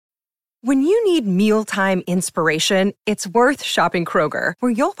When you need mealtime inspiration, it's worth shopping Kroger,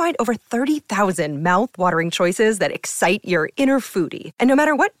 where you'll find over 30,000 mouth-watering choices that excite your inner foodie. And no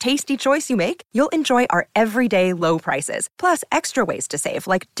matter what tasty choice you make, you'll enjoy our everyday low prices, plus extra ways to save,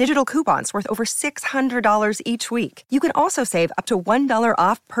 like digital coupons worth over $600 each week. You can also save up to $1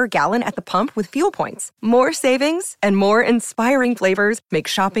 off per gallon at the pump with fuel points. More savings and more inspiring flavors make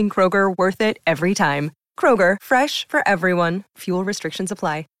shopping Kroger worth it every time. Kroger, fresh for everyone. Fuel restrictions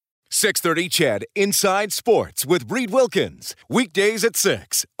apply. 630 CHED Inside Sports with Reed Wilkins. Weekdays at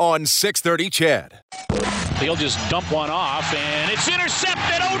 6 on 630 CHED. He'll just dump one off, and it's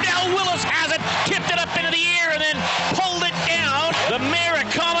intercepted. Odell Willis has it, tipped it up into the air, and then pulled it down. The mayor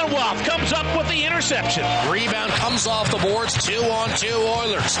of Commonwealth comes up with the interception. Rebound comes off the boards, 2-on-2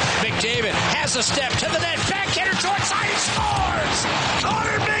 Oilers. McDavid has a step to the net, backhander short side, he scores!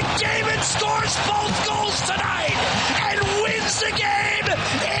 Connor McDavid scores both goals tonight and wins the game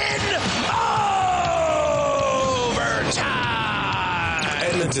in overtime!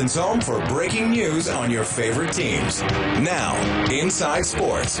 Edmonton's home for breaking news on your favorite teams. Now, Inside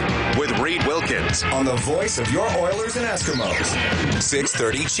Sports with Reed Wilkins on the voice of your Oilers and Eskimos.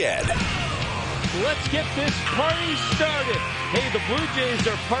 630 CHED. Let's get this party started. Hey, the Blue Jays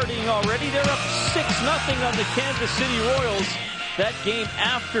are partying already. They're up 6-0 on the Kansas City Royals. That game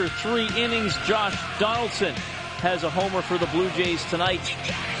after 3 innings. Josh Donaldson has a homer for the Blue Jays tonight.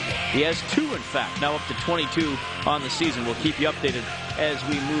 He has 2, in fact, now up to 22 on the season. We'll keep you updated as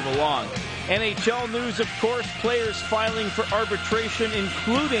we move along. NHL news, of course, players filing for arbitration,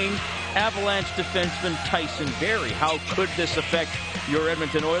 including Avalanche defenseman Tyson Barrie. How could this affect your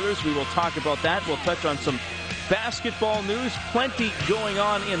Edmonton Oilers? We will talk about that. We'll touch on some basketball news. Plenty going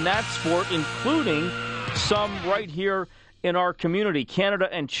on in that sport, including some right here in our community. Canada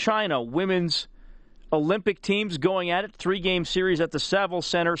and China women's Olympic teams going at it. 3-game series at the Saville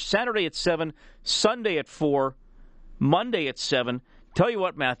Center. Saturday at 7, Sunday at 4, Monday at 7. Tell you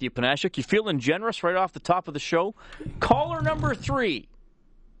what, Matthew Panashik, you feeling generous right off the top of the show? Caller number 3.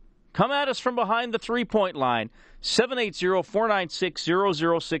 Come at us from behind the three-point line.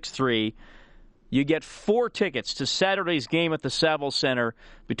 780-496-0063. You get 4 tickets to Saturday's game at the Saville Center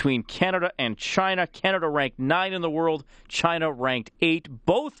between Canada and China. Canada ranked 9 in the world. China ranked 8.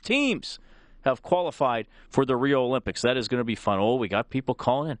 Both teams have qualified for the Rio Olympics. That is going to be fun. Oh, we got people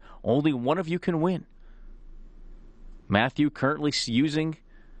calling in. Only one of you can win. Matthew currently using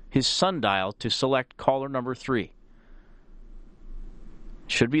his sundial to select caller number 3.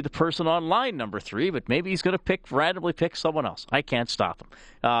 Should be the person on line number 3, but maybe he's going to randomly pick someone else. I can't stop him.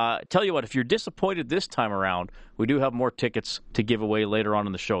 Tell you what, if you're disappointed this time around, we do have more tickets to give away later on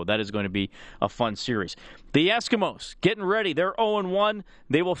in the show. That is going to be a fun series. The Eskimos getting ready. They're 0-1.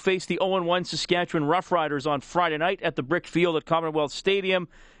 They will face the 0-1 Saskatchewan Roughriders on Friday night at the Brick Field at Commonwealth Stadium.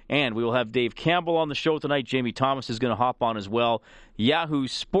 And we will have Dave Campbell on the show tonight. Jamie Thomas is going to hop on as well. Yahoo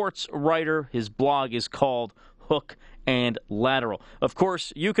sports writer. His blog is called Hook and Lateral. Of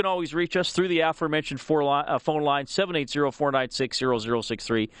course, you can always reach us through the aforementioned phone line,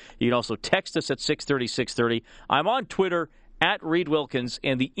 780-496-0063. You can also text us at 630-630. I'm on Twitter, at Reed Wilkins,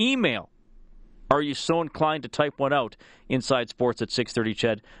 and the email, are you so inclined to type one out, insidesports at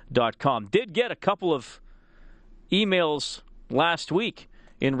 630ched.com. Did get a couple of emails last week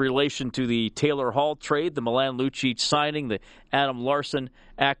in relation to the Taylor Hall trade, the Milan Lucic signing, the Adam Larson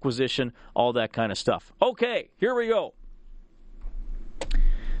acquisition, all that kind of stuff. Okay, here we go.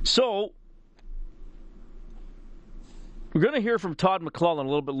 So, we're going to hear from Todd McClellan a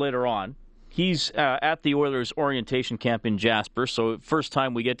little bit later on. He's at the Oilers orientation camp in Jasper, so first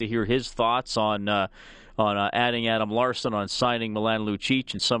time we get to hear his thoughts on adding Adam Larson, on signing Milan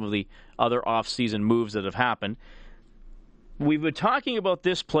Lucic, and some of the other off-season moves that have happened. We've been talking about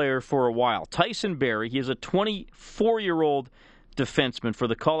this player for a while. Tyson Barrie, he is a 24-year-old defenseman for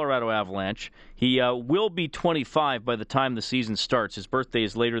the Colorado Avalanche. He will be 25 by the time the season starts. His birthday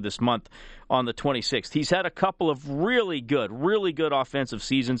is later this month on the 26th. He's had a couple of really good offensive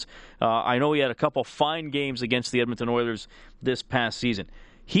seasons. I know he had a couple fine games against the Edmonton Oilers this past season.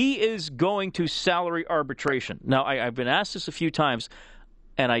 He is going to salary arbitration. Now, I've been asked this a few times,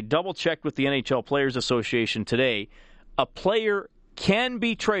 and I double-checked with the NHL Players Association today. A player can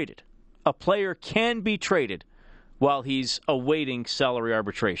be traded. A player can be traded while he's awaiting salary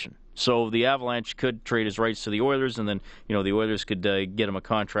arbitration. So the Avalanche could trade his rights to the Oilers, and then the Oilers could get him a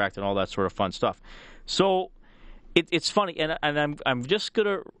contract and all that sort of fun stuff. So it's funny, and I'm just going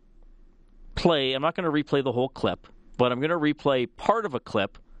to play. I'm not going to replay the whole clip, but I'm going to replay part of a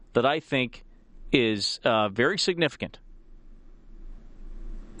clip that I think is very significant.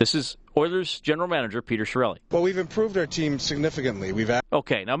 This is Oilers general manager Peter Chiarelli. Well, we've improved our team significantly.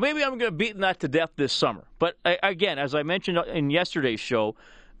 Okay, now maybe I'm going to beat that to death this summer. But again, as I mentioned in yesterday's show,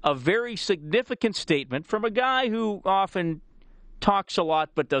 a very significant statement from a guy who often talks a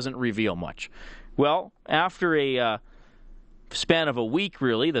lot but doesn't reveal much. Well, after a span of a week,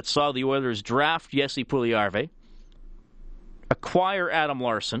 really, that saw the Oilers draft Jesse Puljujarvi, acquire Adam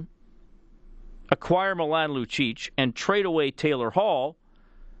Larsson, acquire Milan Lucic, and trade away Taylor Hall,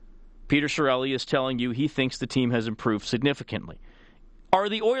 Peter Chiarelli is telling you he thinks the team has improved significantly. Are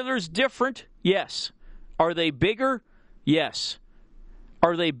the Oilers different? Yes. Are they bigger? Yes.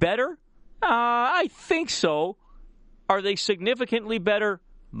 Are they better? I think so. Are they significantly better?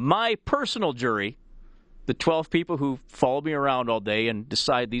 My personal jury, the 12 people who follow me around all day and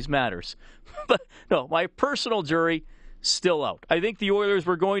decide these matters. But no, my personal jury, still out. I think the Oilers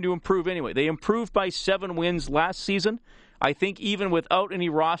were going to improve anyway. They improved by 7 wins last season. I think even without any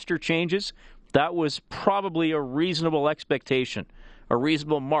roster changes, that was probably a reasonable expectation, a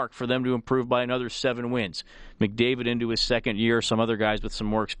reasonable mark for them to improve by another 7 wins. McDavid into his second year, some other guys with some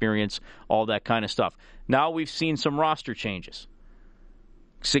more experience, all that kind of stuff. Now we've seen some roster changes.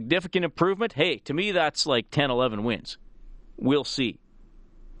 Significant improvement? Hey, to me that's like 10, 11 wins. We'll see.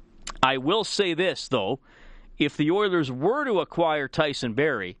 I will say this, though. If the Oilers were to acquire Tyson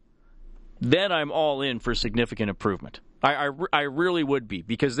Barrie, then I'm all in for significant improvement. I really would be,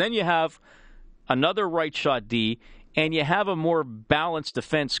 because then you have another right shot D, and you have a more balanced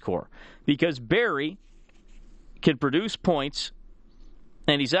defense core. Because Barrie can produce points,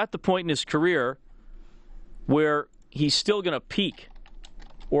 and he's at the point in his career where he's still going to peak.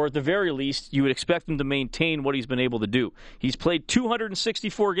 Or at the very least, you would expect him to maintain what he's been able to do. He's played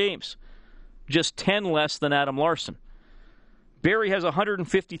 264 games, just 10 less than Adam Larsson. Barrie has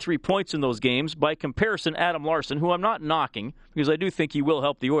 153 points in those games. By comparison, Adam Larsson, who I'm not knocking, because I do think he will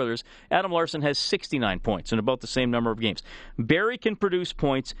help the Oilers, Adam Larsson has 69 points in about the same number of games. Barrie can produce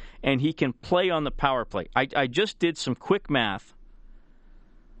points, and he can play on the power play. I just did some quick math.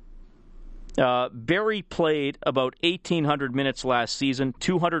 Barrie played about 1,800 minutes last season.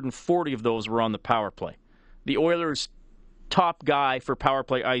 240 of those were on the power play. The Oilers' top guy for power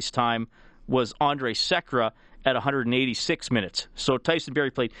play ice time was Andrej Sekera at 186 minutes. So Tyson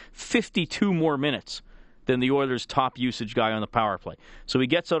Barrie played 52 more minutes than the Oilers' top usage guy on the power play. So he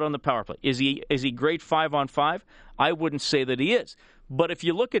gets out on the power play. Is he great 5-on-5? I wouldn't say that he is. But if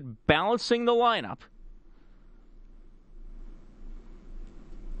you look at balancing the lineup,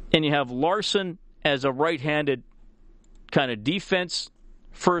 and you have Larsson as a right-handed kind of defense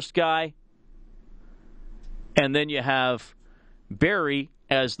first guy, and then you have Barrie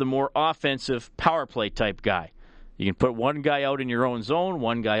as the more offensive power play type guy. You can put one guy out in your own zone,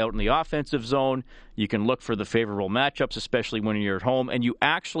 one guy out in the offensive zone. You can look for the favorable matchups, especially when you're at home, and you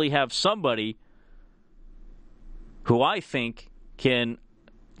actually have somebody who I think can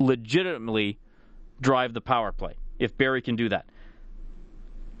legitimately drive the power play, if Barrie can do that.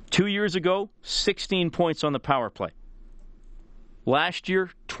 2 years ago, 16 points on the power play. Last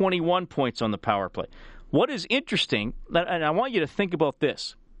year, 21 points on the power play. What is interesting, and I want you to think about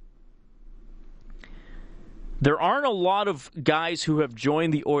this, there aren't a lot of guys who have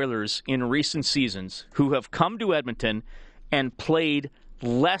joined the Oilers in recent seasons who have come to Edmonton and played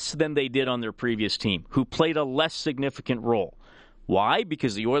less than they did on their previous team, who played a less significant role. Why?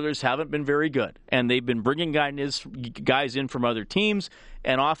 Because the Oilers haven't been very good, and they've been bringing guys in from other teams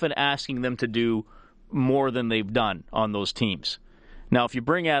and often asking them to do more than they've done on those teams. Now, if you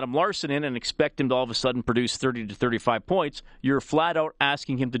bring Adam Larsson in and expect him to all of a sudden produce 30 to 35 points, you're flat out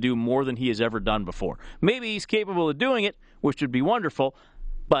asking him to do more than he has ever done before. Maybe he's capable of doing it, which would be wonderful,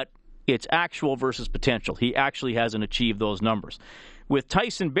 but it's actual versus potential. He actually hasn't achieved those numbers. With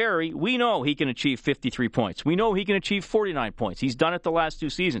Tyson Barrie, we know he can achieve 53 points. We know he can achieve 49 points. He's done it the last 2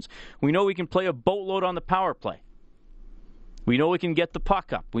 seasons. We know he can play a boatload on the power play. We know he can get the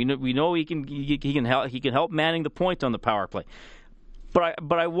puck up. We know he can help manning the point on the power play.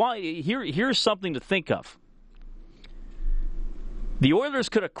 But I want here's something to think of. The Oilers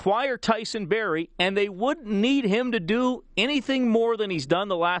could acquire Tyson Barrie, and they wouldn't need him to do anything more than he's done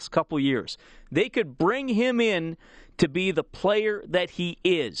the last couple years. They could bring him in to be the player that he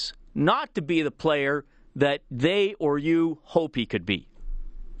is, not to be the player that they or you hope he could be.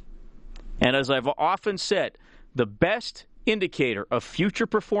 And as I've often said, the best indicator of future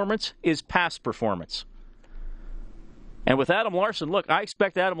performance is past performance. And with Adam Larsson, look, I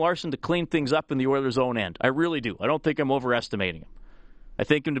expect Adam Larsson to clean things up in the Oilers' own end. I really do. I don't think I'm overestimating him. I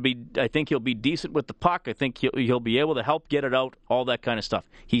think he'll be decent with the puck. I think he'll be able to help get it out, all that kind of stuff.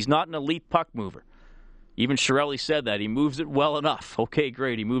 He's not an elite puck mover. Even Chiarelli said that. He moves it well enough. Okay,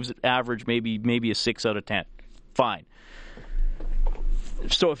 great. He moves it average, maybe a 6 out of 10. Fine.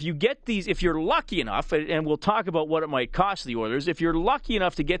 So if you get these, if you're lucky enough, and we'll talk about what it might cost the Oilers, if you're lucky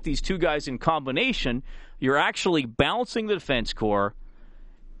enough to get these two guys in combination, you're actually balancing the defense core,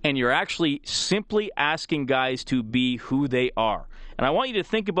 and you're actually simply asking guys to be who they are. And I want you to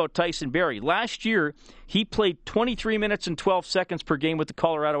think about Tyson Barrie. Last year, he played 23 minutes and 12 seconds per game with the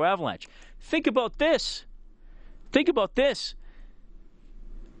Colorado Avalanche. Think about this. Think about this.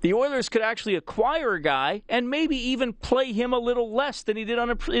 The Oilers could actually acquire a guy and maybe even play him a little less than he did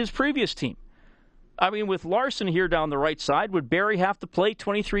on his previous team. I mean, with Larson here down the right side, would Barrie have to play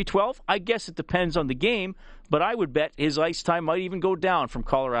 23-12? I guess it depends on the game, but I would bet his ice time might even go down from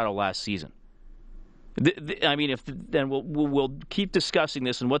Colorado last season. I mean, then we'll keep discussing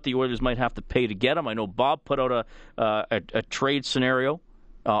this and what the Oilers might have to pay to get him. I know Bob put out a trade scenario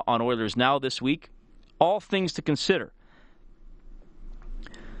on Oilers Now this week. All things to consider.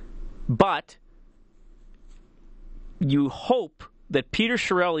 But you hope that Peter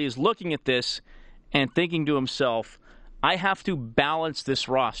Chiarelli is looking at this and thinking to himself, I have to balance this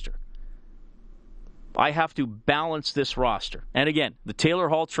roster. I have to balance this roster. And again, the Taylor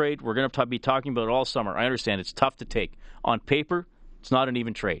Hall trade, we're going to be talking about it all summer. I understand it's tough to take. On paper, it's not an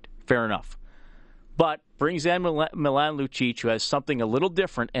even trade. Fair enough. But brings in Milan Lucic, who has something a little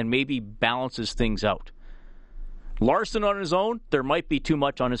different and maybe balances things out. Larson on his own, there might be too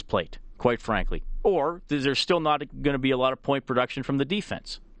much on his plate, quite frankly. Or there's still not going to be a lot of point production from the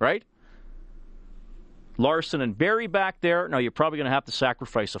defense, right? Larson and Barrie back there. Now, you're probably going to have to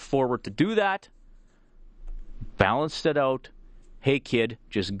sacrifice a forward to do that. Balanced it out. Hey, kid,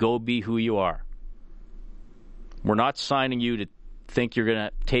 just go be who you are. We're not signing you to think you're going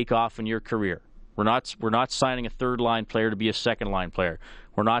to take off in your career. We're not signing a third-line player to be a second-line player.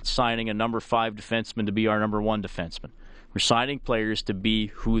 We're not signing a number 5 defenseman to be our number 1 defenseman. We're signing players to be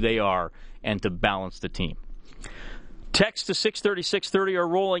who they are and to balance the team. Text to 630-630 are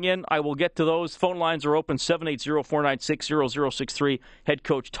rolling in. I will get to those. Phone lines are open, 780-496-0063. Head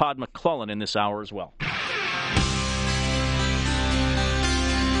coach Todd McClellan in this hour as well.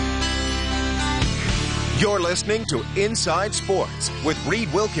 You're listening to Inside Sports with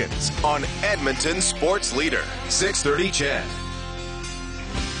Reed Wilkins on Edmonton Sports Leader, 630 CHED.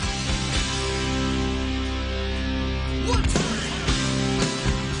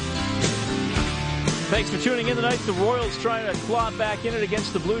 Thanks for tuning in tonight. The Royals trying to claw back in it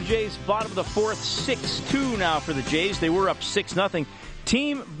against the Blue Jays. Bottom of the fourth, 6-2 now for the Jays. They were up 6-0.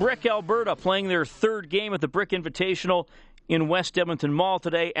 Team Brick Alberta playing their third game at the Brick Invitational in West Edmonton Mall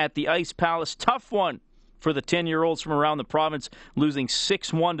today at the Ice Palace. Tough one for the 10-year-olds from around the province, losing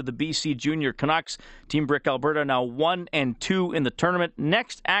 6-1 to the BC Junior Canucks. Team Brick Alberta now 1-2 in the tournament.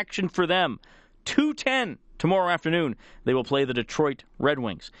 Next action for them, 2:10 tomorrow afternoon. They will play the Detroit Red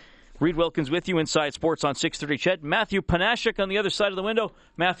Wings. Reed Wilkins with you inside sports on 630 CHED. Matthew Panashik on the other side of the window.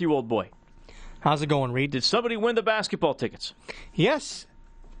 Matthew, old boy. How's it going, Reed? Did somebody win the basketball tickets? Yes.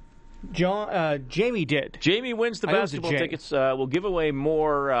 Jamie did. Jamie wins the basketball tickets. We'll give away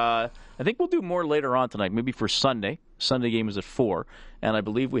more. I think we'll do more later on tonight, maybe for Sunday. Sunday game is at 4. And I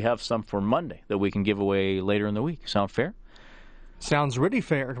believe we have some for Monday that we can give away later in the week. Sound fair? Sounds really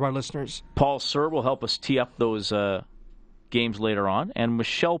fair to our listeners. Paul Sir will help us tee up those games later on. And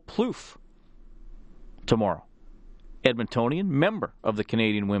Michelle Plouffe tomorrow. Edmontonian, member of the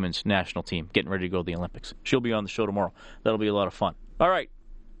Canadian women's national team, getting ready to go to the Olympics. She'll be on the show tomorrow. That'll be a lot of fun. All right.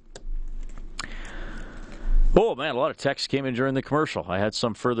 Oh, man, a lot of texts came in during the commercial. I had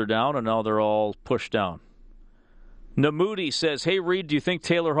some further down, and now they're all pushed down. Namoudi says, hey, Reed, do you think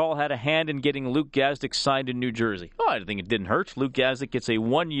Taylor Hall had a hand in getting Luke Gazdic signed in New Jersey? Oh, I think it didn't hurt. Luke Gazdic gets a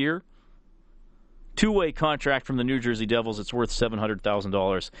 1-year, 2-way contract from the New Jersey Devils. It's worth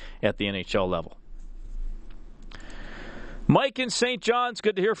 $700,000 at the NHL level. Mike in St. John's,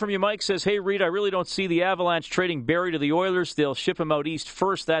 good to hear from you. Mike says, hey, Reed, I really don't see the Avalanche trading Barrie to the Oilers. They'll ship him out east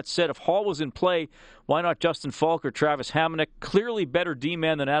first. That said, if Hall was in play, why not Justin Falk or Travis Hamonic? Clearly better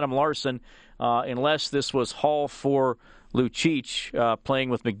D-man than Adam Larson, unless this was Hall for Lucic playing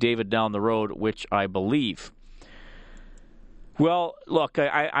with McDavid down the road, which I believe. Well, look,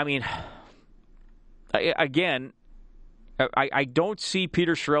 I mean, again, I don't see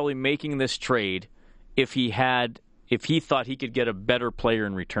Peter Chiarelli making this trade if he thought he could get a better player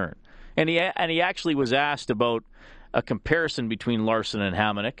in return. And he actually was asked about a comparison between Larson and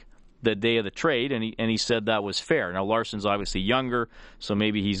Hamonic the day of the trade, and he said that was fair. Now, Larson's obviously younger, so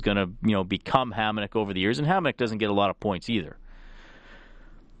maybe he's going to become Hamonic over the years, and Hamonic doesn't get a lot of points either.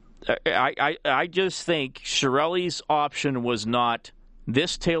 I just think Chiarelli's option was not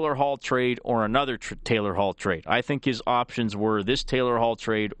this Taylor Hall trade or another Taylor Hall trade. I think his options were this Taylor Hall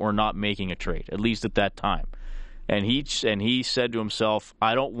trade or not making a trade, at least at that time. And he said to himself,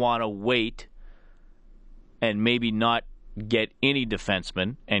 I don't want to wait and maybe not get any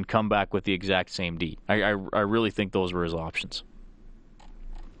defenseman and come back with the exact same D. I really think those were his options.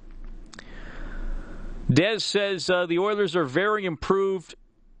 Dez says the Oilers are very improved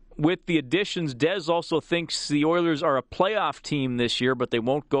with the additions. Dez also thinks the Oilers are a playoff team this year, but they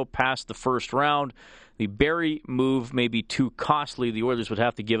won't go past the first round. The Barrie move may be too costly. The Oilers would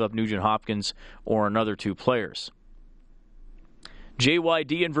have to give up Nugent Hopkins or another two players.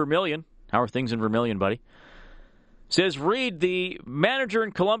 JYD in Vermilion. How are things in Vermilion, buddy? Says, Reed, the manager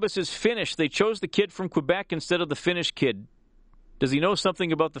in Columbus is Finnish. They chose the kid from Quebec instead of the Finnish kid. Does he know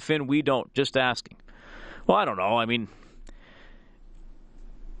something about the Finn we don't? Just asking. Well, I don't know. I mean,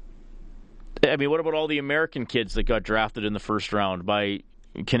 what about all the American kids that got drafted in the first round by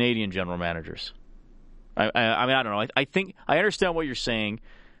Canadian general managers? I don't know. I think I understand what you're saying,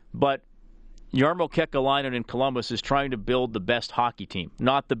 but Jarmo Kekalainen in Columbus is trying to build the best hockey team,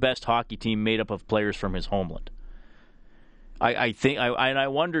 not the best hockey team made up of players from his homeland. I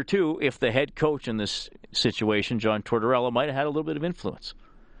wonder too if the head coach in this situation, John Tortorella, might have had a little bit of influence,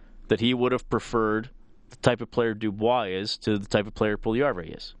 that he would have preferred the type of player Dubois is to the type of player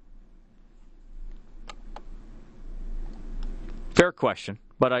Puljujarvi is. Fair question,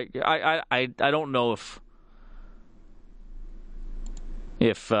 but I don't know if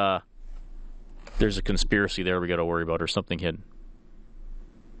there's a conspiracy there we got to worry about or something hidden.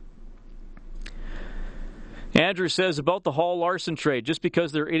 Andrew says about the Hall-Larson trade, just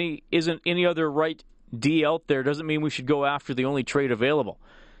because there isn't any other right D out there doesn't mean we should go after the only trade available.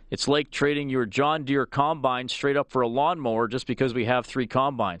 It's like trading your John Deere combine straight up for a lawnmower just because we have 3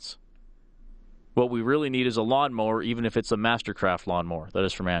 combines. What we really need is a lawnmower, even if it's a Mastercraft lawnmower. That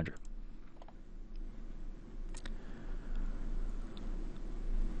is from Andrew.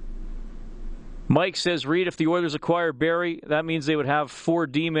 Mike says, Reed, if the Oilers acquire Barrie, that means they would have 4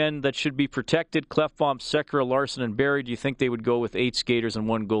 D-men that should be protected. Klefbom, Sekera, Larson, and Barrie. Do you think they would go with 8 skaters and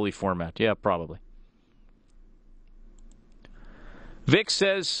 1 goalie format? Yeah, probably. Vic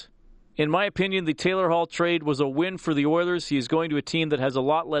says, in my opinion, the Taylor Hall trade was a win for the Oilers. He is going to a team that has a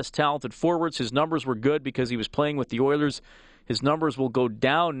lot less talented forwards. His numbers were good because he was playing with the Oilers. His numbers will go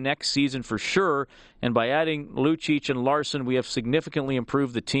down next season for sure, and by adding Lucic and Larson, we have significantly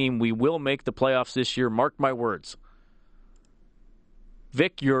improved the team. We will make the playoffs this year. Mark my words.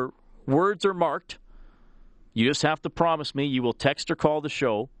 Vic, your words are marked. You just have to promise me you will text or call the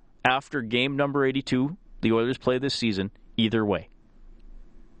show after game number 82 the Oilers play this season, either way.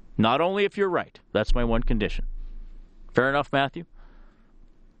 Not only if you're right. That's my one condition. Fair enough, Matthew?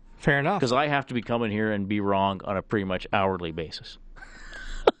 Fair enough. Because I have to be coming here and be wrong on a pretty much hourly basis.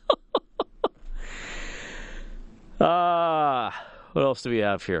 What else do we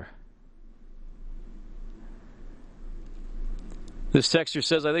have here? This texter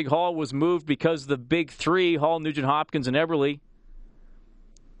says, I think Hall was moved because the big 3, Hall, Nugent Hopkins, and Eberle.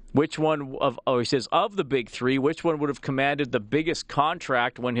 Which one he says, of the big 3, which one would have commanded the biggest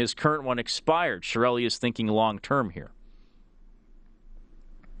contract when his current one expired? Chiarelli is thinking long-term here.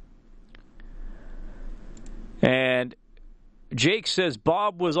 And Jake says,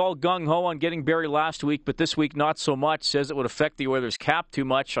 Bob was all gung-ho on getting Barrie last week, but this week not so much. Says it would affect the Oilers' cap too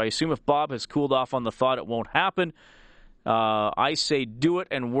much. I assume if Bob has cooled off on the thought it won't happen, I say do it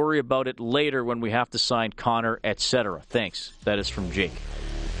and worry about it later when we have to sign Connor, etc. Thanks. That is from Jake.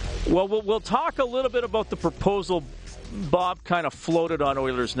 Well, we'll talk a little bit about the proposal Bob kind of floated on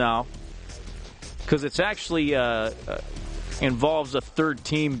Oilers Now, because it's actually involves a third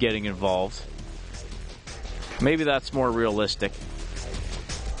team getting involved. Maybe that's more realistic.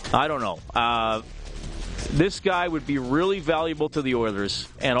 I don't know. This guy would be really valuable to the Oilers,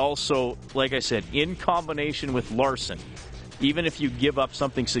 and also, like I said, in combination with Larson, even if you give up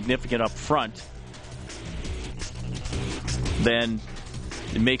something significant up front, then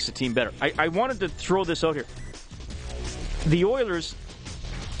it makes the team better. I wanted to throw this out here. The Oilers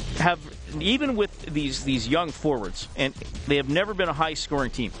have, even with these young forwards, and they have never been a high-scoring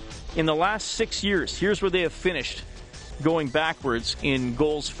team. In the last 6 years, here's where they have finished going backwards in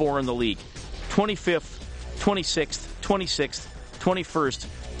goals for in the league. 25th, 26th, 26th, 21st,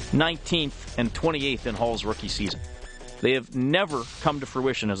 19th, and 28th in Hall's rookie season. They have never come to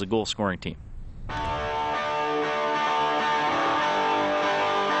fruition as a goal-scoring team.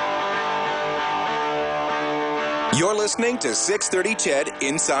 You're listening to 630 CHED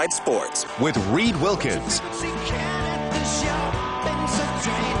Inside Sports with Reed Wilkins.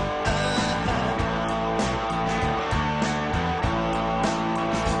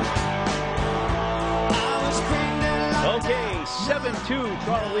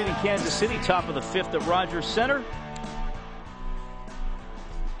 Toronto leading Kansas City, top of the fifth at Rogers Centre.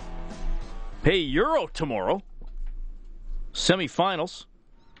 Hey, Euro tomorrow. Semifinals.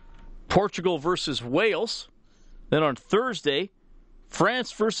 Portugal versus Wales. Then on Thursday,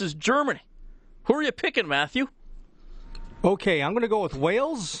 France versus Germany. Who are you picking, Matthew? Okay, I'm going to go with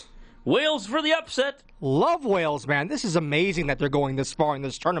Wales. Wales for the upset. Love Wales, man. This is amazing that they're going this far in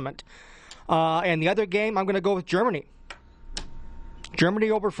this tournament. And the other game, I'm going to go with Germany.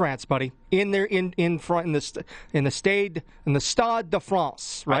 Germany over France, buddy. In the Stade de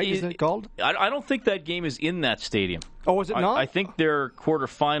France, right? Isn't it called? I don't think that game is in that stadium. Oh, is it not? I think their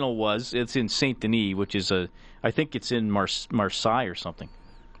quarterfinal was. It's in Saint Denis, which is I think it's in Marseille or something.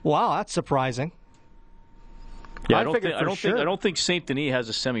 Wow, that's surprising. Yeah, I don't think Saint Denis has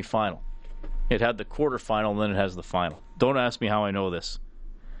a semifinal. It had the quarterfinal, and then it has the final. Don't ask me how I know this.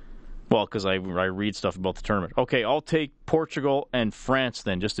 Well, because I read stuff about the tournament. Okay, I'll take Portugal and France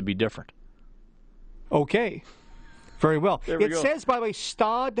then, just to be different. Okay. Very well. It says, by the way,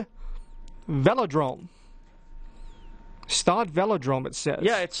 Stade Velodrome. Stade Velodrome, it says.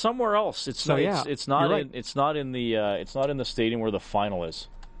 Yeah, it's somewhere else. It's not in the stadium where the final is.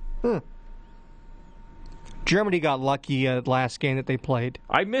 Germany got lucky last game that they played.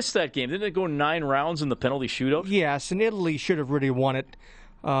 I missed that game. Didn't it go 9 rounds in the penalty shootout? Yes, and Italy should have really won it.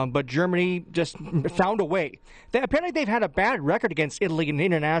 But Germany just found a way. Apparently they've had a bad record against Italy in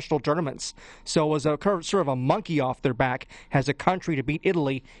international tournaments. So it was sort of a monkey off their back as a country to beat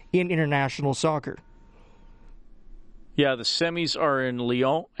Italy in international soccer. Yeah, the semis are in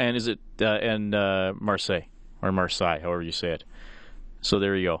Lyon, and Marseille, or Marseille, however you say it. So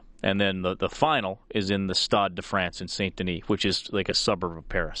there you go. And then the final is in the Stade de France in Saint Denis, which is like a suburb of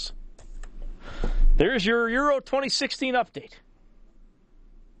Paris. There's your Euro 2016 update.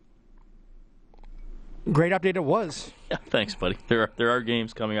 Great update it was. Yeah, thanks, buddy. There are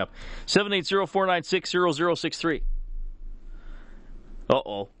games coming up. 780-496-0063.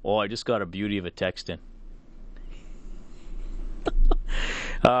 Uh-oh. Oh, I just got a beauty of a text in.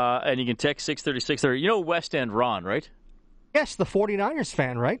 And you can text 630-630. You know West End Ron, right? Yes, the 49ers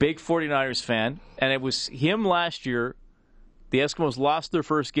fan, right? Big 49ers fan. And it was him last year. The Eskimos lost their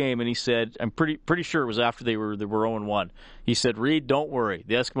first game, and he said, I'm pretty sure it was after they were 0-1. He said, Reed, don't worry.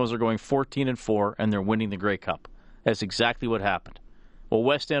 The Eskimos are going 14-4, and they're winning the Grey Cup. That's exactly what happened. Well,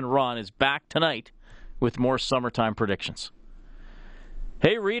 West End Ron is back tonight with more summertime predictions.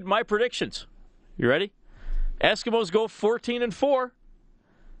 Hey, Reed, my predictions. You ready? Eskimos go 14-4.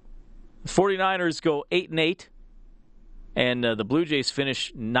 The 49ers go 8-8. And the Blue Jays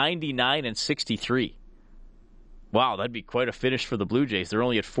finish 99-63. Wow, that'd be quite a finish for the Blue Jays. They're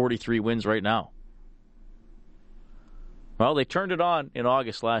only at 43 wins right now. Well, they turned it on in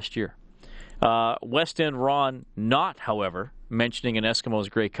August last year. West End Ron not, however, mentioning an Eskimos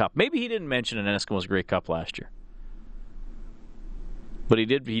Grey Cup. Maybe he didn't mention an Eskimos Grey Cup last year. But he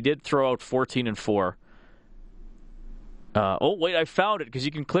did throw out 14-4. Oh, wait, I found it because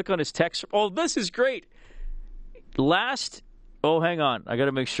you can click on his text. Oh, this is great. Hang on. I got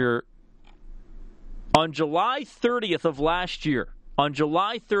to make sure. On July 30th of last year,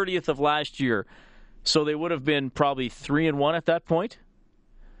 so they would have been probably 3-1 at that point.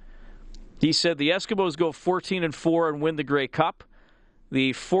 He said the Eskimos go 14-4 and win the Grey Cup.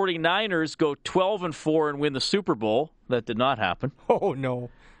 The 49ers go 12-4 and win the Super Bowl. That did not happen. Oh, no.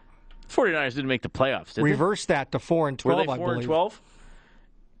 49ers didn't make the playoffs, did Reverse that to 4-12, Were they I believe. 4-12?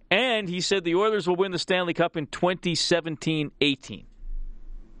 And he said the Oilers will win the Stanley Cup in 2017-18.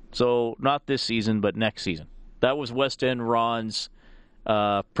 So not this season, but next season. That was West End Ron's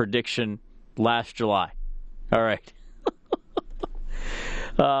prediction last July. All right.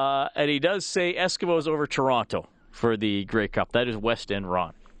 And he does say Eskimos over Toronto for the Grey Cup. That is West End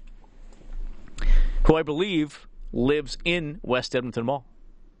Ron, who I believe lives in West Edmonton Mall.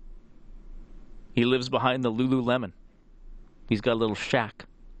 He lives behind the Lululemon. He's got a little shack.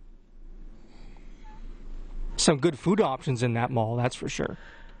 Some good food options in that mall, that's for sure.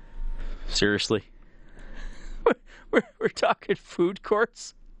 Seriously? We're talking food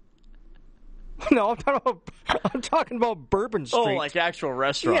courts? No, I'm talking about Bourbon Street. Oh, like actual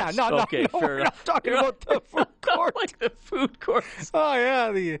restaurants. Yeah, okay, fair enough. I'm talking about the food court. Like the food courts. Oh,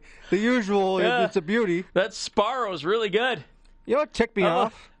 yeah, the usual, Yeah. It's a beauty. That Sparrow's really good. You know what ticked me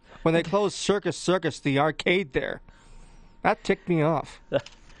off? When they closed Circus, the arcade there. That ticked me off.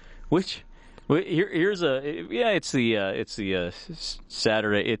 Here's it's the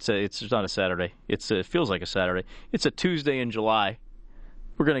Saturday. It's not a Saturday. It feels like a Saturday. It's a Tuesday in July.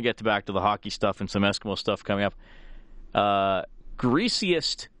 We're going to get back to the hockey stuff and some Eskimo stuff coming up.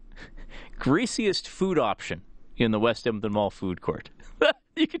 Greasiest food option in the West Edmonton Mall food court?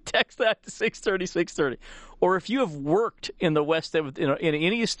 You can text that to 630. Or if you have worked in the West Edmonton, in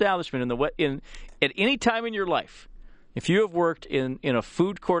any establishment at any time in your life, if you have worked in a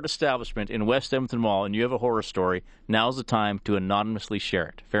food court establishment in West Edmonton Mall and you have a horror story, now's the time to anonymously share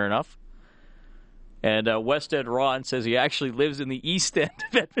it. Fair enough? And West Ed Ron says he actually lives in the East End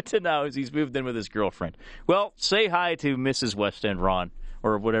of Edmonton now as he's moved in with his girlfriend. Well, say hi to Mrs. West End Ron,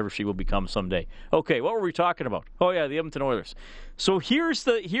 or whatever she will become someday. Okay, what were we talking about? Oh, yeah, the Edmonton Oilers. So here's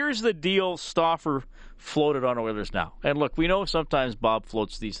the deal Stauffer floated on Oilers now. And look, we know sometimes Bob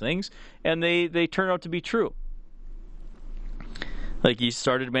floats these things, and they turn out to be true. Like he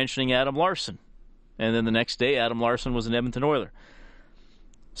started mentioning Adam Larsson, and then the next day Adam Larsson was an Edmonton Oiler.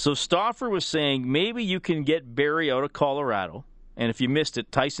 So Stauffer was saying maybe you can get Barrie out of Colorado, and if you missed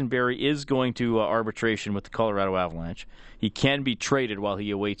it, Tyson Barrie is going to arbitration with the Colorado Avalanche. He can be traded while he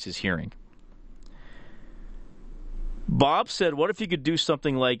awaits his hearing. Bob said, what if you could do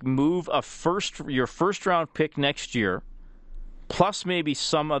something like move your first-round pick next year, plus maybe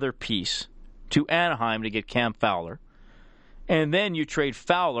some other piece, to Anaheim to get Cam Fowler, and then you trade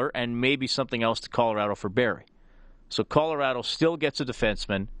Fowler and maybe something else to Colorado for Barrie. So Colorado still gets a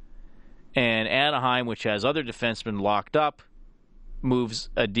defenseman, and Anaheim, which has other defensemen locked up, moves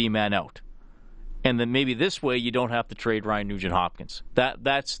a D-man out. And then maybe this way you don't have to trade Ryan Nugent-Hopkins.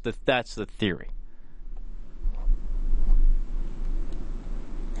 That's the theory.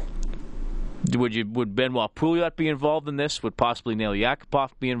 Would Benoit Pouliot be involved in this? Would possibly Nail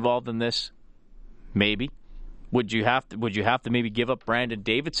Yakupov be involved in this? Maybe. Would you have to maybe give up Brandon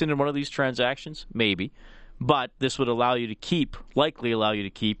Davidson in one of these transactions? Maybe. But this would likely allow you to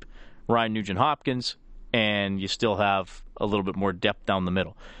keep Ryan Nugent-Hopkins, and you still have a little bit more depth down the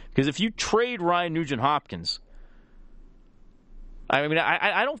middle. Because if you trade Ryan Nugent-Hopkins, I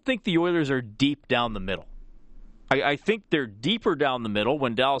don't think the Oilers are deep down the middle. I think they're deeper down the middle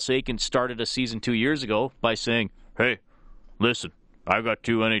when Dallas Eakins started a season 2 years ago by saying, hey, listen, I've got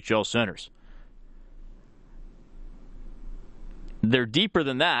 2 NHL centers. They're deeper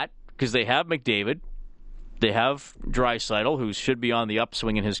than that because they have McDavid. They have Draisaitl, who should be on the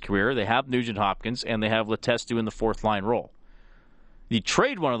upswing in his career. They have Nugent-Hopkins, and they have Letestu in the fourth-line role. You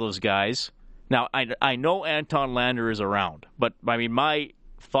trade one of those guys. Now, I know Anton Lander is around, but my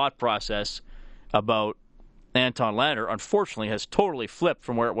thought process about Anton Lander, unfortunately, has totally flipped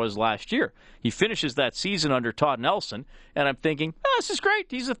from where it was last year. He finishes that season under Todd Nelson, and I'm thinking, this is great.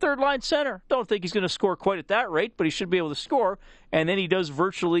 He's a third-line center. Don't think he's going to score quite at that rate, but he should be able to score. And then he does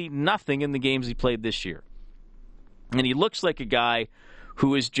virtually nothing in the games he played this year. And he looks like a guy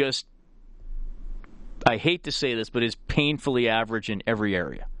who is just, I hate to say this, but is painfully average in every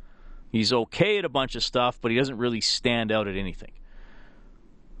area. He's okay at a bunch of stuff, but he doesn't really stand out at anything.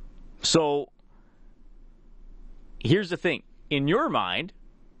 So, here's the thing. In your mind,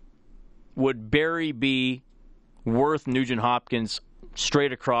 would Barrie be worth Nugent-Hopkins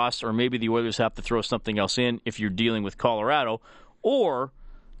straight across, or maybe the Oilers have to throw something else in if you're dealing with Colorado, or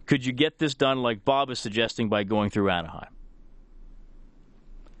could you get this done like Bob is suggesting by going through Anaheim?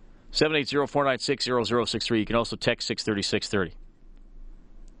 780-496-0063. You can also text 630-630.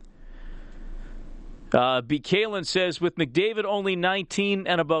 B. Kalen says, with McDavid only 19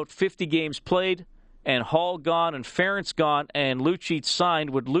 and about 50 games played, and Hall gone and Ferentz gone and Lucic signed,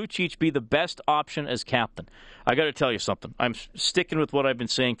 would Lucic be the best option as captain? I got to tell you something. I'm sticking with what I've been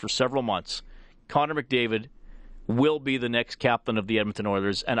saying for several months. Connor McDavid will be the next captain of the Edmonton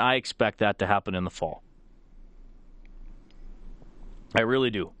Oilers, and I expect that to happen in the fall. I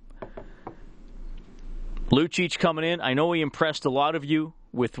really do. Lucic coming in, I know he impressed a lot of you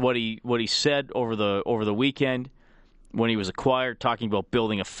with what he said over the weekend when he was acquired, talking about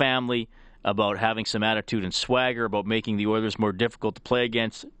building a family, about having some attitude and swagger, about making the Oilers more difficult to play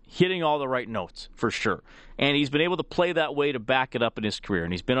against, hitting all the right notes, for sure. And he's been able to play that way to back it up in his career.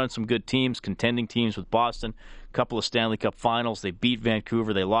 And he's been on some good teams, contending teams with Boston, a couple of Stanley Cup finals. They beat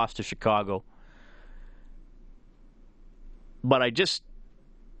Vancouver. They lost to Chicago. But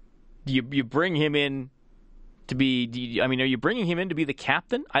you bring him in to be, are you bringing him in to be the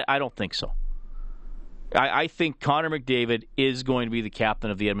captain? I don't think so. I think Connor McDavid is going to be the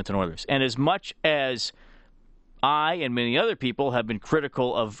captain of the Edmonton Oilers. And as much as I and many other people have been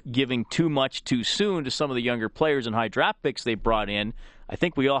critical of giving too much too soon to some of the younger players and high draft picks they brought in, I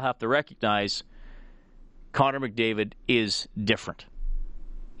think we all have to recognize Connor McDavid is different.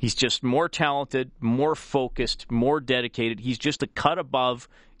 He's just more talented, more focused, more dedicated. He's just a cut above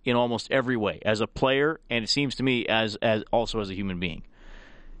in almost every way, as a player, and it seems to me as also as a human being.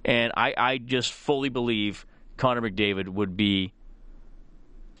 And I just fully believe Connor McDavid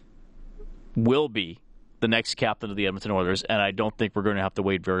will be the next captain of the Edmonton Oilers, and I don't think we're going to have to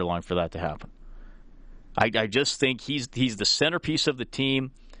wait very long for that to happen. I just think he's the centerpiece of the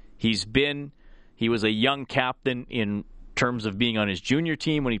team. He was a young captain in terms of being on his junior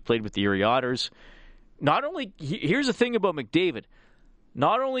team when he played with the Erie Otters. Here's the thing about McDavid.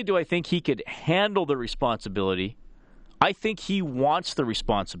 Not only do I think he could handle the responsibility, I think he wants the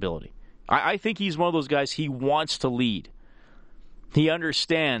responsibility. I think he's one of those guys, he wants to lead. He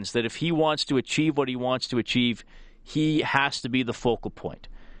understands that if he wants to achieve what he wants to achieve, he has to be the focal point.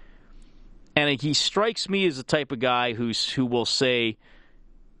 And he strikes me as the type of guy who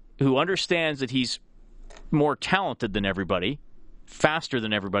understands that he's more talented than everybody, faster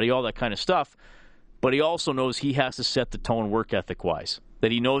than everybody, all that kind of stuff, but he also knows he has to set the tone work ethic-wise.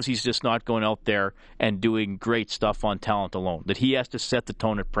 That he knows he's just not going out there and doing great stuff on talent alone. That he has to set the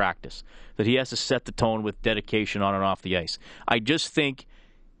tone at practice. That he has to set the tone with dedication on and off the ice. I just think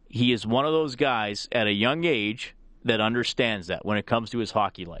he is one of those guys at a young age that understands that when it comes to his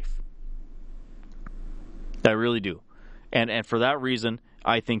hockey life. I really do. And for that reason,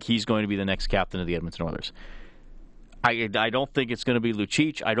 I think he's going to be the next captain of the Edmonton Oilers. I don't think it's going to be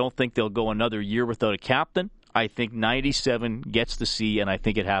Lucic. I don't think they'll go another year without a captain. I think 97 gets the C, and I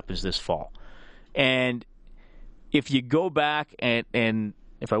think it happens this fall. And if you go back and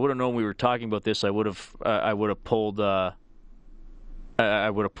if I would have known we were talking about this, I would have pulled the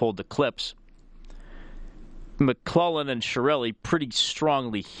clips. McLellan and Chiarelli pretty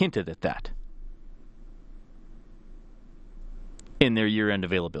strongly hinted at that in their year-end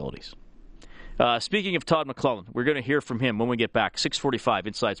availabilities. Speaking of Todd McLellan, we're going to hear from him when we get back. 6:45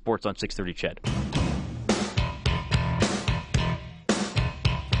 Inside Sports on 630 CHED.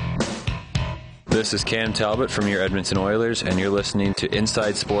 This is Cam Talbot from your Edmonton Oilers, and you're listening to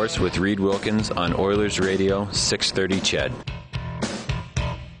Inside Sports with Reed Wilkins on Oilers Radio 630 CHED.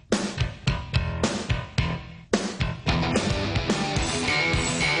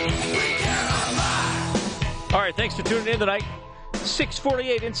 All right, thanks for tuning in tonight.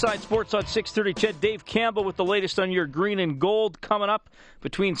 6:48 Inside Sports on 630 CHED. Dave Campbell with the latest on your green and gold coming up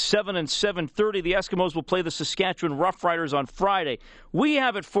between 7 and 7:30. The Eskimos will play the Saskatchewan Roughriders on Friday. We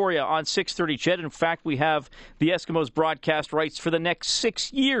have it for you on 630 CHED. In fact, we have the Eskimos broadcast rights for the next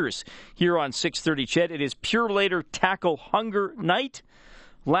 6 years here on 630 CHED. It is Purolator Tackle Hunger Night.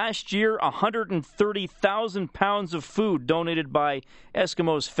 Last year, 130,000 pounds of food donated by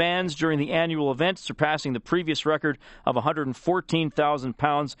Eskimos fans during the annual event, surpassing the previous record of 114,000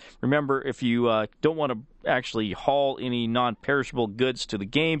 pounds. Remember, if you don't want to actually haul any non-perishable goods to the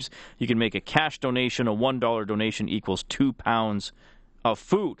games, you can make a cash donation. A $1 donation equals 2 pounds of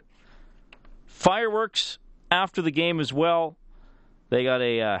food. Fireworks after the game as well. They got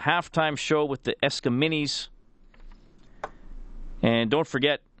a halftime show with the Eskiminis. And don't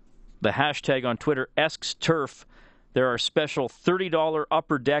forget the hashtag on Twitter, EsksTurf. There are special $30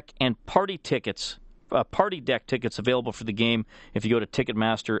 upper deck and party deck tickets available for the game if you go to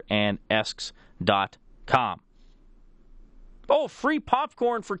Ticketmaster and Esks.com. Oh, free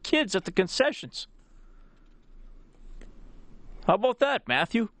popcorn for kids at the concessions. How about that,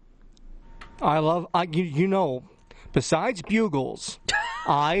 Matthew? Besides Bugles,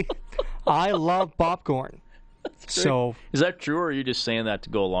 I love popcorn. So, is that true, or are you just saying that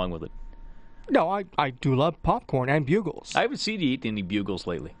to go along with it? No, I do love popcorn and Bugles. I haven't seen you eat any Bugles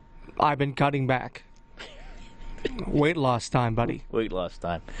lately. I've been cutting back. Weight loss time, buddy. Weight loss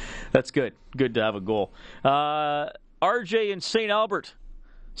time. That's good. Good to have a goal. RJ in St. Albert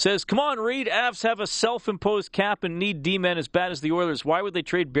says, come on, Reed. Avs have a self-imposed cap and need D-men as bad as the Oilers. Why would they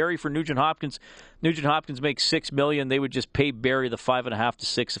trade Barrie for Nugent Hopkins? Nugent Hopkins makes $6 million. They would just pay Barrie the $5.5 to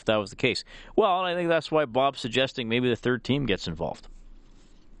 $6 if that was the case. Well, I think that's why Bob's suggesting maybe the third team gets involved.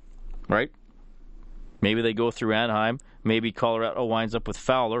 Right? Maybe they go through Anaheim. Maybe Colorado winds up with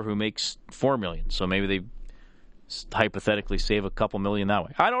Fowler, who makes $4 million. So maybe they hypothetically save a couple million that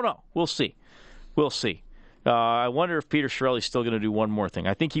way. I don't know. We'll see. We'll see. I wonder if Peter Chiarelli's still going to do one more thing.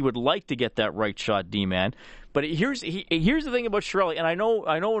 I think he would like to get that right shot D-man. But here's the thing about Chiarelli, and I know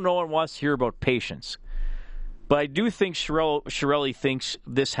no one wants to hear about patience, but I do think Chiarelli thinks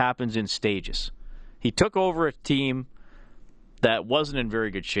this happens in stages. He took over a team that wasn't in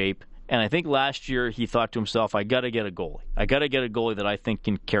very good shape, and I think last year he thought to himself, I got to get a goalie. I got to get a goalie that I think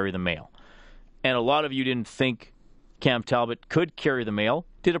can carry the mail. And a lot of you didn't think Cam Talbot could carry the mail.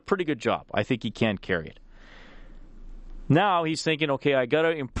 Did a pretty good job. I think he can carry it. Now he's thinking, okay, I got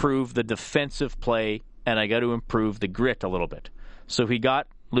to improve the defensive play and I got to improve the grit a little bit. So he got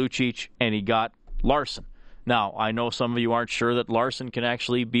Lucic and he got Larson. Now, I know some of you aren't sure that Larson can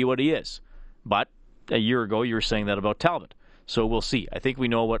actually be what he is. But a year ago, you were saying that about Talbot. So we'll see. I think we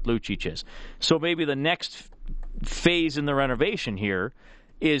know what Lucic is. So maybe the next phase in the renovation here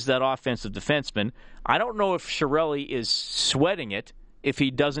is that offensive defenseman. I don't know if Chiarelli is sweating it if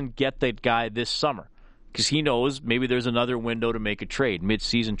he doesn't get that guy this summer, because he knows maybe there's another window to make a trade,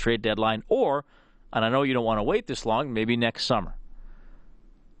 mid-season trade deadline, or, and I know you don't want to wait this long, maybe next summer.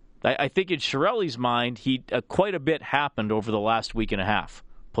 I think in Chiarelli's mind, quite a bit happened over the last week and a half.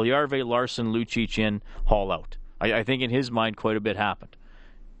 Puljujarvi, Larson, Lucic in, Hall out. I think in his mind, quite a bit happened.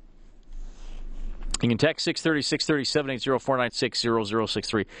 You can text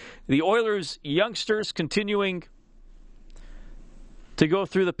 630-630-780-496-0063. The Oilers youngsters continuing to go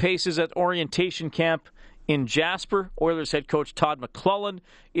through the paces at orientation camp in Jasper. Oilers head coach Todd McLellan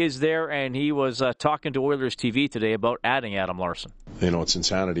is there, and he was talking to Oilers TV today about adding Adam Larsson. It's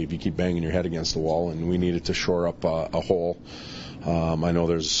insanity if you keep banging your head against the wall, and we needed to shore up a hole. I know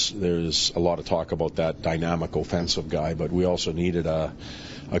there's a lot of talk about that dynamic offensive guy, but we also needed a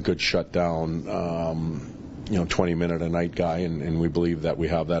good shutdown, 20-minute-a-night guy, and we believe that we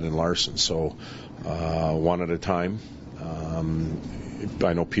have that in Larsson. So one at a time.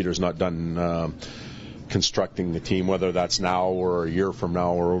 I know Peter's not done constructing the team, whether that's now or a year from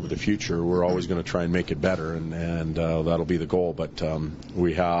now or over the future. We're always going to try and make it better, and that'll be the goal. But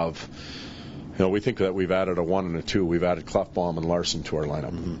we have, we think that we've added a 1 and a 2. We've added Klefbom and Larsson to our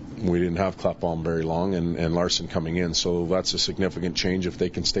lineup. Mm-hmm. We didn't have Klefbom very long, and Larsson coming in, so that's a significant change. If they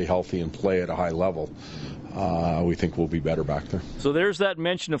can stay healthy and play at a high level, we think we'll be better back there. So there's that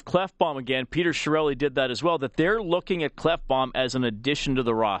mention of Klefbom again. Peter Chiarelli did that as well, that they're looking at Klefbom as an addition to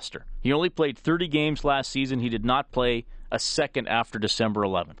the roster. He only played 30 games last season. He did not play a second after December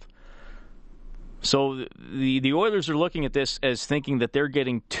 11th. So the Oilers are looking at this as thinking that they're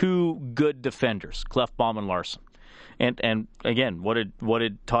getting two good defenders, Klefbom and Larsson. And again, what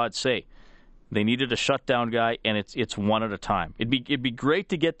did Todd say? They needed a shutdown guy, and it's one at a time. It'd be great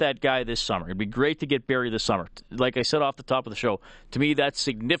to get that guy this summer. It'd be great to get Barry this summer. Like I said off the top of the show, to me that's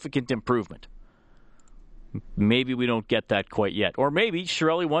significant improvement. Maybe we don't get that quite yet. Or maybe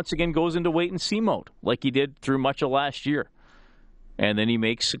Chiarelli once again goes into wait-and-see mode, like he did through much of last year. And then he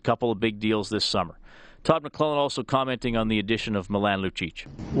makes a couple of big deals this summer. Todd McLellan also commenting on the addition of Milan Lucic.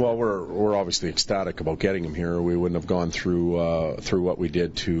 Well, we're obviously ecstatic about getting him here. We wouldn't have gone through what we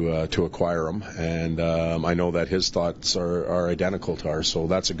did to acquire him, and I know that his thoughts are identical to ours. So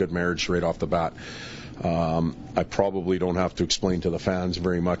that's a good marriage right off the bat. I probably don't have to explain to the fans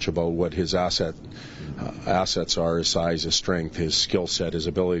very much about what his assets are, his size, his strength, his skill set, his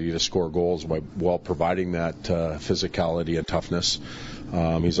ability to score goals while providing that physicality and toughness.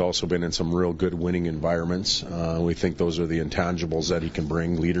 He's also been in some real good winning environments. We think those are the intangibles that he can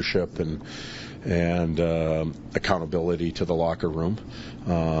bring, leadership and accountability to the locker room.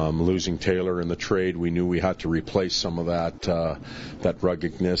 Losing Taylor in the trade, we knew we had to replace some of that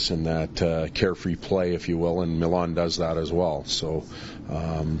ruggedness and that carefree play, if you will, and Milan does that as well. So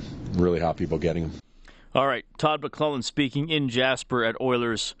really happy about getting him. All right, Todd McLellan speaking in Jasper at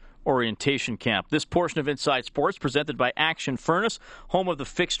Oilers orientation camp. This portion of Inside Sports presented by Action Furnace, home of the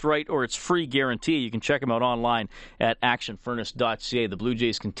fixed right or its free guarantee. You can check them out online at actionfurnace.ca. The Blue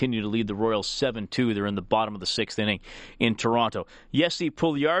Jays continue to lead the Royals 7-2. They're in the bottom of the sixth inning in Toronto. Jesse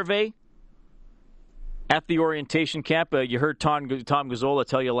Puljujarvi at the orientation camp. You heard Tom Gazzola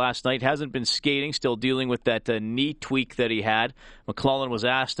tell you last night, hasn't been skating, still dealing with that knee tweak that he had. McLellan was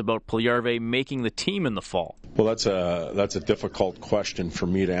asked about Puljujarvi making the team in the fall. Well, that's a difficult question for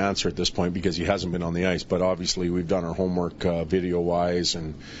me to answer at this point because he hasn't been on the ice. But obviously, we've done our homework video-wise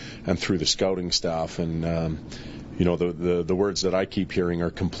and through the scouting staff. And the words that I keep hearing are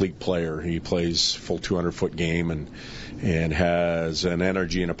complete player. He plays full 200-foot game and has an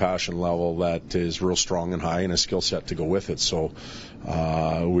energy and a passion level that is real strong and high, and a skill set to go with it. So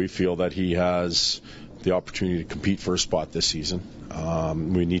we feel that he has the opportunity to compete for a spot this season.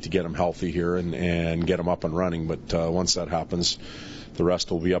 We need to get him healthy here and get him up and running. But once that happens, the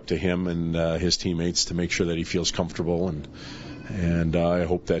rest will be up to him and his teammates to make sure that he feels comfortable. And I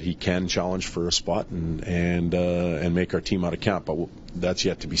hope that he can challenge for a spot and make our team out of camp. But that's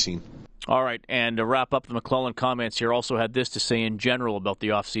yet to be seen. All right, and to wrap up the McLellan comments here, also had this to say in general about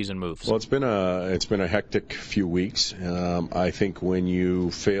the off-season moves. Well, it's been a hectic few weeks. I think when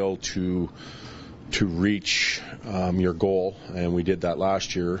you fail to reach your goal, and we did that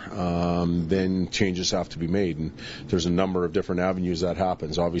last year, then changes have to be made. And there's a number of different avenues that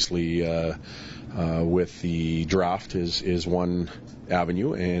happens. Obviously, with the draft is one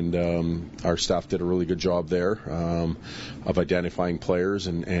avenue, and our staff did a really good job there of identifying players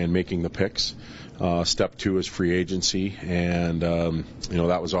and making the picks. Step 2 is free agency, and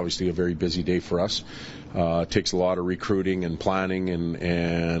that was obviously a very busy day for us. It takes a lot of recruiting and planning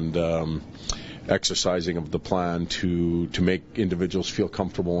and exercising of the plan to make individuals feel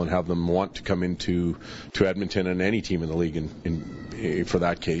comfortable and have them want to come into Edmonton and any team in the league for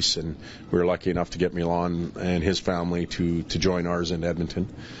that case. And we were lucky enough to get Milan and his family to join ours in Edmonton.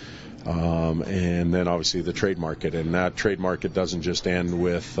 And then obviously the trade market, and that trade market doesn't just end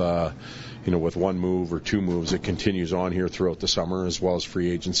with with one move or two moves. It continues on here throughout the summer as well as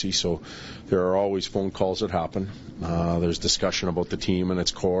free agency. So there are always phone calls that happen. There's discussion about the team and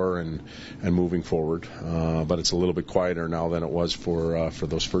its core and moving forward. But it's a little bit quieter now than it was for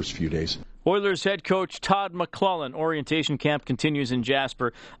those first few days. Oilers head coach Todd McLellan. Orientation camp continues in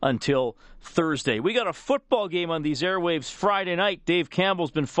Jasper until Thursday. We got a football game on these airwaves Friday night. Dave Campbell's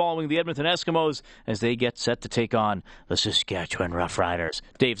been following the Edmonton Eskimos as they get set to take on the Saskatchewan Roughriders.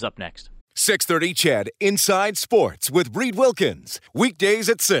 Dave's up next. 6:30 CHED Inside Sports with Reed Wilkins. Weekdays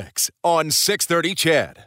at 6 on 6:30 CHED.